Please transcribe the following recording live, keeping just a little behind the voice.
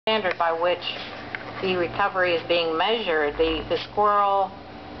standard by which the recovery is being measured. The squirrel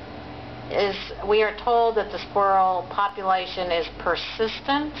is, we are told that the squirrel population is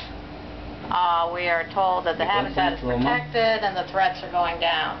persistent. We are told that the habitat is protected and the threats are going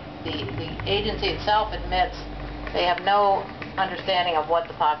down. The agency itself admits they have no understanding of what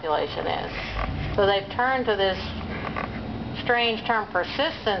the population is. So they've turned to this strange term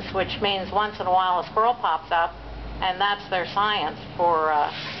persistence, which means once in a while a squirrel pops up, and that's their science for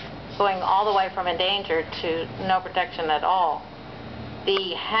going all the way from endangered to no protection at all.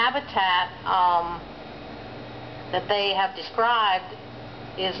 The habitat that they have described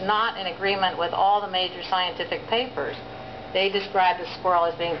is not in agreement with all the major scientific papers. They describe the squirrel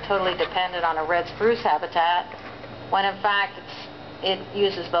as being totally dependent on a red spruce habitat, when in fact it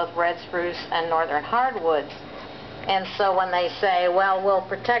uses both red spruce and northern hardwoods. And so when they say, well, we'll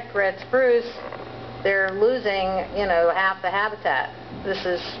protect red spruce, they're losing, half the habitat. This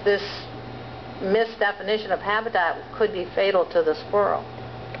misdefinition of habitat could be fatal to the squirrel.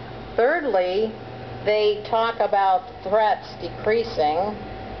 Thirdly, they talk about threats decreasing,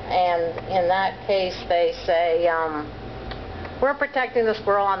 and in that case they say, we're protecting the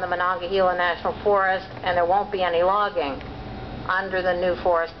squirrel on the Monongahela National Forest and there won't be any logging under the new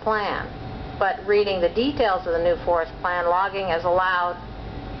forest plan. But reading the details of the new forest plan, logging is allowed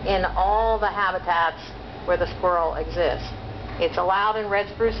in all the habitats where the squirrel exists. It's allowed in red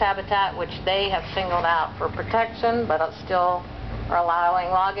spruce habitat, which they have singled out for protection, but still are allowing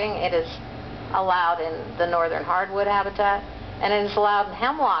logging. It is allowed in the northern hardwood habitat, and it is allowed in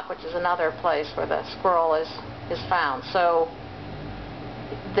hemlock, which is another place where the squirrel is found. So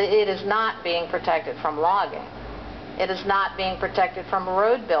it is not being protected from logging. It is not being protected from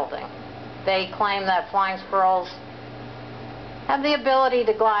road building. They claim that flying squirrels have the ability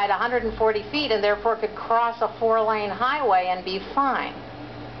to glide 140 feet and therefore could cross a 4-lane highway and be fine.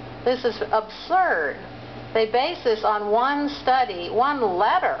 This is absurd. They base this on one study, one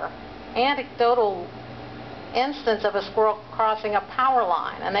letter, anecdotal instance of a squirrel crossing a power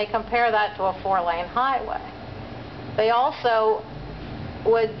line, and they compare that to a 4-lane highway. They also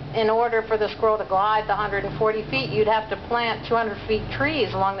would, in order for the squirrel to glide the 140 feet, you'd have to plant 200 feet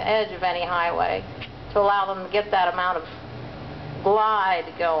trees along the edge of any highway to allow them to get that amount of glide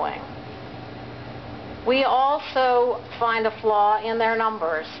going. We also find a flaw in their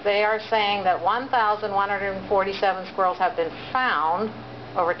numbers. They are saying that 1,147 squirrels have been found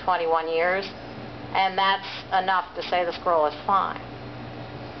over 21 years, and that's enough to say the squirrel is fine.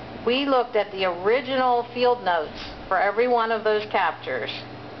 We looked at the original field notes for every one of those captures,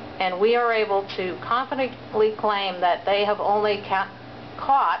 and we are able to confidently claim that they have only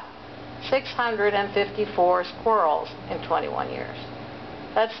caught 654 squirrels in 21 years.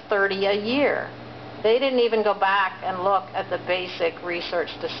 That's 30 a year. They didn't even go back and look at the basic research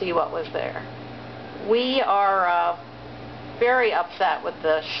to see what was there. We are very upset with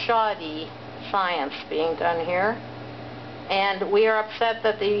the shoddy science being done here, and we are upset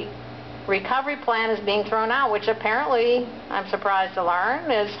that the recovery plan is being thrown out, which apparently, I'm surprised to learn,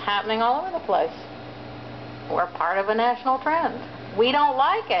 is happening all over the place. We're part of a national trend. We don't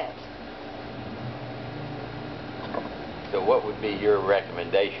like it. So what would be your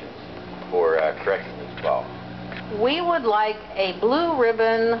recommendations for correcting this flaw? We would like a blue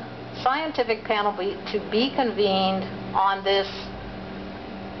ribbon scientific panel to be convened on this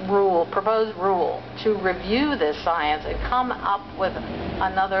proposed rule, to review this science and come up with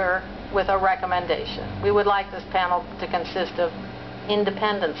a recommendation. We would like this panel to consist of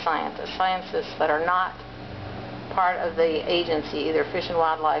independent scientists that are not part of the agency, either Fish and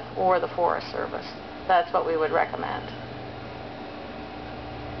Wildlife or the Forest Service. That's what we would recommend.